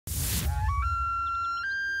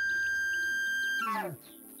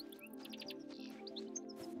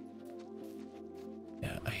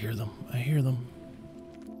Yeah, I hear them. I hear them.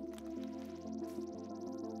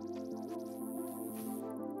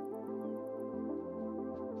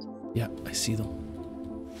 Yeah, I see them.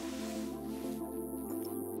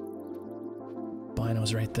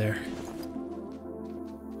 Albino's right there.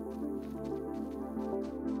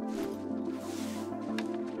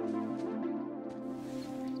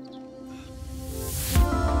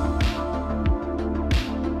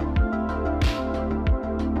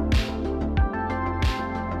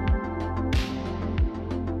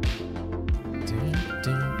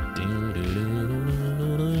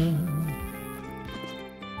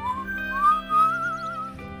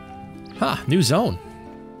 Ha! New zone.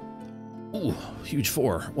 Ooh, huge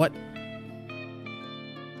 4. What?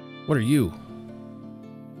 What are you?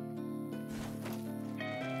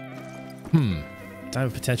 Time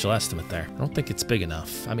of potential estimate there. I don't think it's big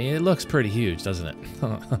enough. I mean, it looks pretty huge, doesn't it?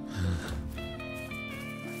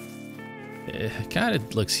 It kind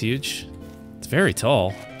of looks huge. It's very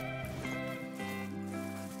tall.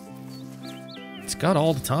 It's got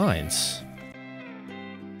all the tines.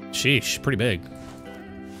 Sheesh, pretty big.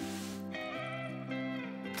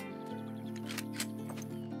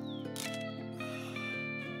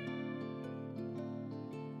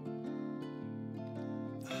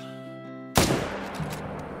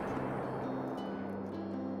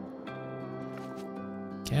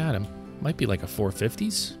 Got him. Might be like a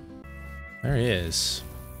 450s. There he is.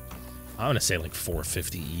 I'm gonna say like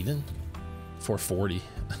 450 even. 440.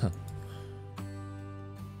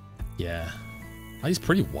 Yeah. Oh, he's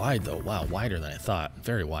pretty wide though. Wow, wider than I thought.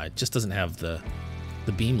 Very wide. Just doesn't have the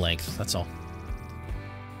beam length, that's all.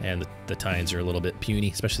 And the tines are a little bit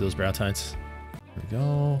puny, especially those brow tines. There we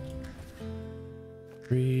go.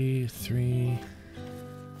 3.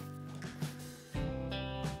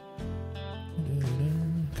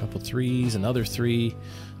 Couple 3s, another 3,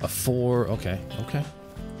 a 4. Okay.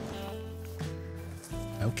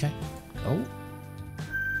 Oh.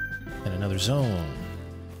 And another zone.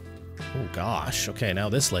 Oh gosh. Okay, now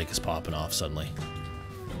this lake is popping off suddenly.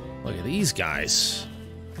 Look at these guys.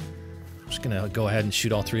 I'm just gonna go ahead and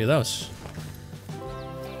shoot all 3 of those.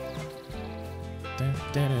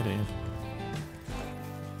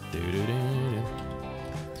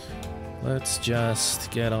 Let's just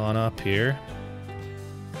get on up here.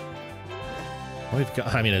 We've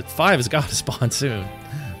got, I mean, a 5 has got to spawn soon.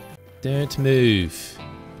 Don't move.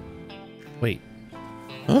 Wait.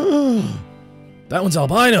 That one's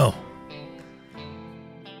albino.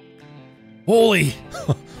 Holy.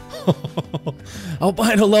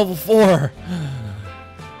 Albino level 4.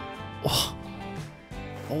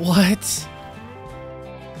 What?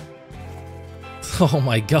 Oh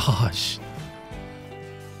my gosh.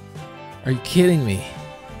 Are you kidding me?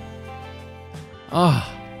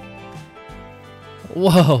 Ah.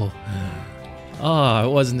 Whoa. Oh, I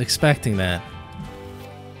wasn't expecting that.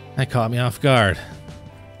 That caught me off guard.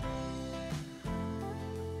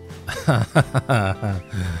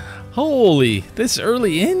 Holy, this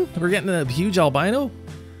early in? We're getting a huge albino?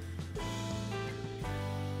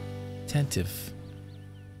 Attentive.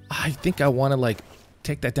 I think I want to like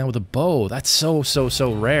take that down with a bow. That's so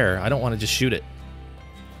rare. I don't want to just shoot it.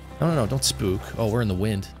 No, don't spook. Oh, we're in the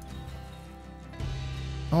wind.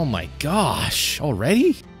 Oh my gosh,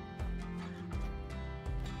 already?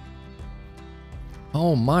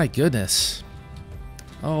 Oh my goodness.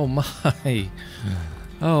 Oh my.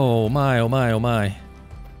 Oh my.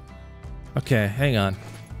 Okay, hang on.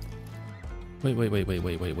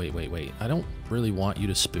 Wait. I don't really want you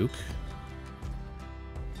to spook.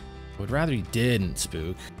 I would rather you didn't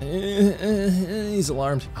spook. He's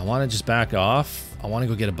alarmed. I want to just back off. I want to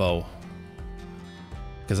go get a bow.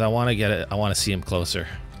 Because I want to get it. I want to see him closer.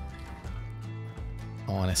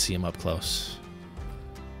 I want to see him up close.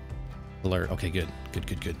 Alert. Okay, good.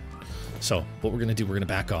 So, what we're going to do, we're going to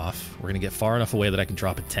back off. We're going to get far enough away that I can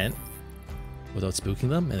drop a tent without spooking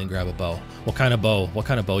them and then grab a bow. What kind of bow? What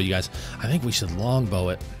kind of bow, you guys? I think we should longbow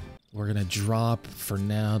it. We're going to drop, for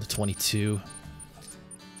now, the 22.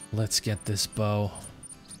 Let's get this bow.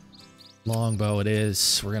 Longbow it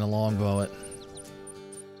is. We're going to longbow it.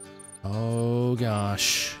 Oh,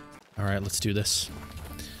 gosh. All right, let's do this.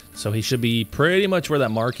 So he should be pretty much where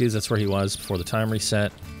that mark is. That's where he was before the time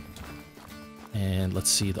reset. And let's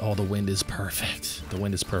see. Oh, the wind is perfect. The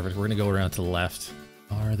wind is perfect. We're going to go around to the left.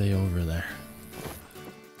 Are they over there?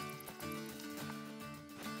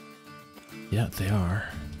 Yeah, they are.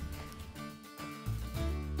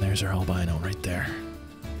 There's our albino right there.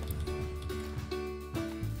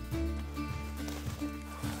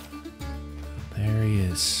 There he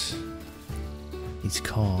is. He's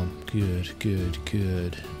calm. Good, good,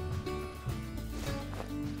 good.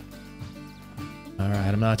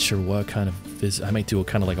 Alright, I'm not sure what kind of I might do a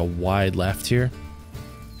kind of like a wide left here.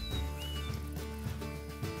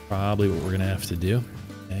 Probably what we're gonna have to do.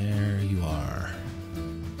 There you are.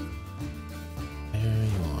 There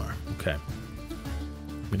you are. Okay.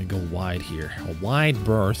 I'm gonna go wide here. A wide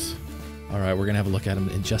berth. Alright, we're gonna have a look at him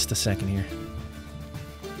in just a second here.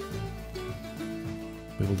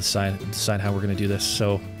 We will decide how we're gonna do this.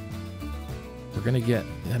 So we're gonna get,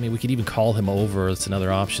 I mean, we could even call him over. That's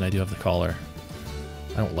another option. I do have the collar.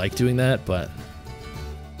 I don't like doing that, but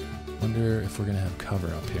I wonder if we're gonna have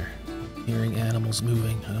cover up here. Hearing animals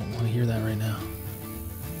moving. I don't want to hear that right now.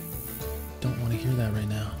 Don't want to hear that right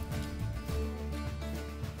now.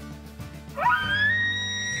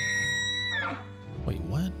 Wait,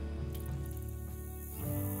 what?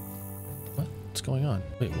 What's going on?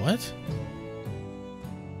 Wait, what?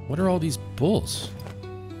 What are all these bulls?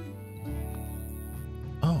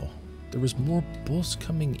 Oh, there was more bulls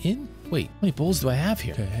coming in? Wait, how many bulls do I have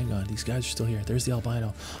here? Okay, hang on. These guys are still here. There's the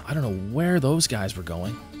albino. I don't know where those guys were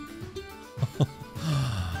going.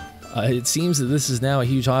 It seems that this is now a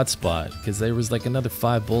huge hotspot because there was like another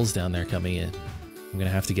 5 bulls down there coming in. I'm going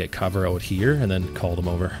to have to get cover out here and then call them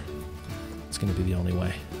over. It's going to be the only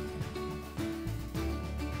way.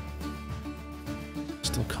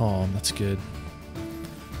 Still calm. That's good.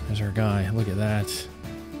 There's our guy. Look at that.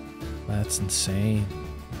 That's insane.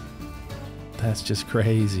 That's just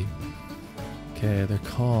crazy. Okay, they're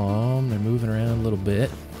calm. They're moving around a little bit.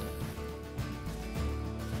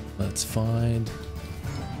 Let's find...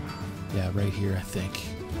 yeah, right here, I think.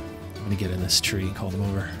 I'm gonna get in this tree and call them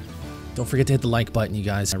over. Don't forget to hit the like button, you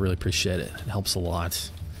guys. I really appreciate it. It helps a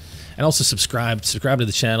lot. And also subscribe. Subscribe to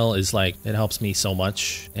the channel is like, it helps me so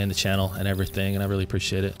much and the channel and everything, and I really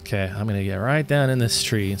appreciate it. Okay, I'm gonna get right down in this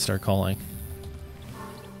tree and start calling.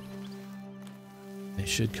 They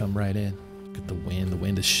should come right in. Look at the wind. The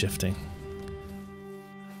wind is shifting.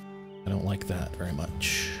 I don't like that very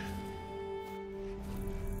much.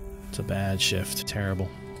 It's a bad shift. Terrible.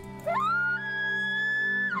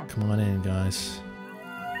 Come on in, guys.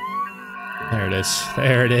 There it is.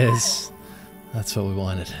 There it is. That's what we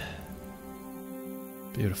wanted.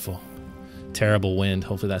 Beautiful. Terrible wind.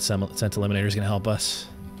 Hopefully that scent eliminator is going to help us.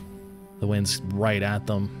 The wind's right at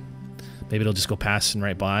them. Maybe it'll just go past and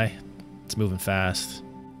right by. It's moving fast.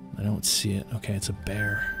 I don't see it. Okay, it's a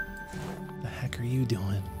bear. What the heck are you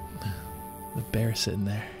doing? The bear sitting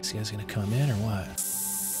there. Is this guy's going to come in or what?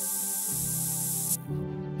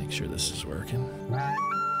 Make sure this is working.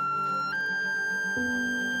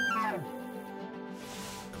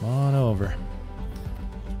 Come on over.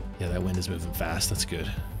 Yeah, that wind is moving fast. That's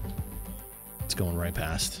good. It's going right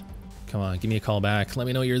past. Come on, give me a call back. Let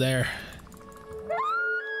me know you're there.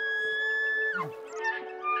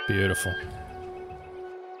 Beautiful.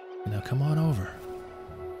 Now come on over.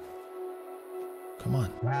 Come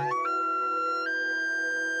on.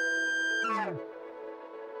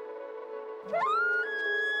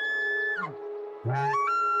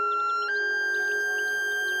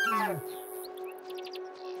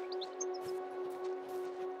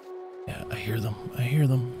 Yeah, I hear them. I hear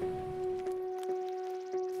them.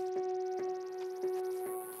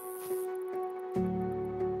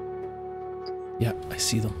 Yeah, I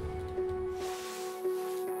see them.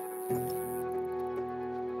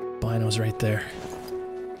 Albino's right there.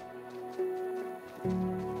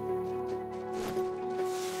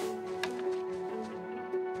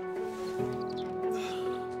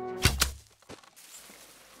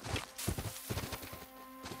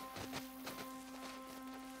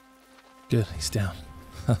 Good, he's down.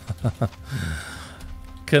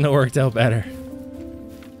 Couldn't have worked out better.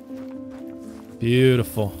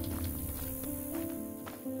 Beautiful.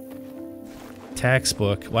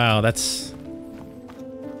 Textbook. Wow, that's...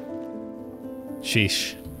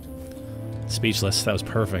 sheesh. Speechless. That was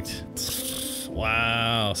perfect.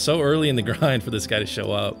 Wow. So early in the grind for this guy to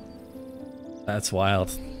show up. That's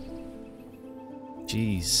wild.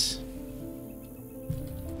 Jeez.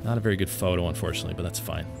 Not a very good photo, unfortunately, but that's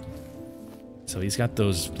fine. So he's got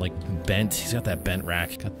those, like, bent... he's got that bent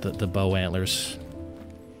rack. Got the bow antlers.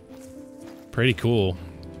 Pretty cool.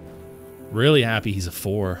 Really happy he's a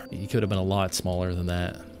 4. He could have been a lot smaller than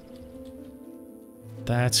that.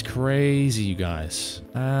 That's crazy, you guys.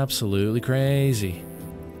 Absolutely crazy.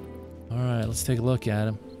 Alright, let's take a look at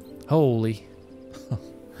him. Holy.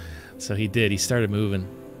 So he did. He started moving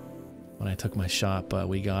when I took my shot, but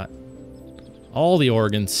we got all the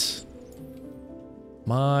organs.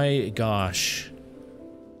 My gosh.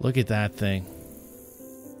 Look at that thing.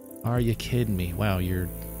 Are you kidding me? Wow, you're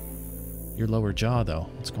your lower jaw, though.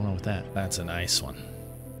 What's going on with that? That's a nice one.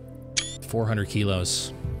 400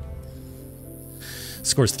 kilos.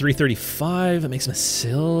 Scores 335. It makes him a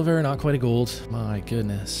silver, not quite a gold. My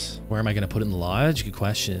goodness. Where am I going to put it in the lodge? Good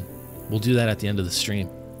question. We'll do that at the end of the stream.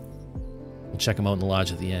 We'll check him out in the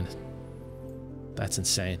lodge at the end. That's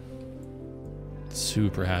insane.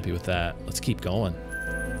 Super happy with that. Let's keep going.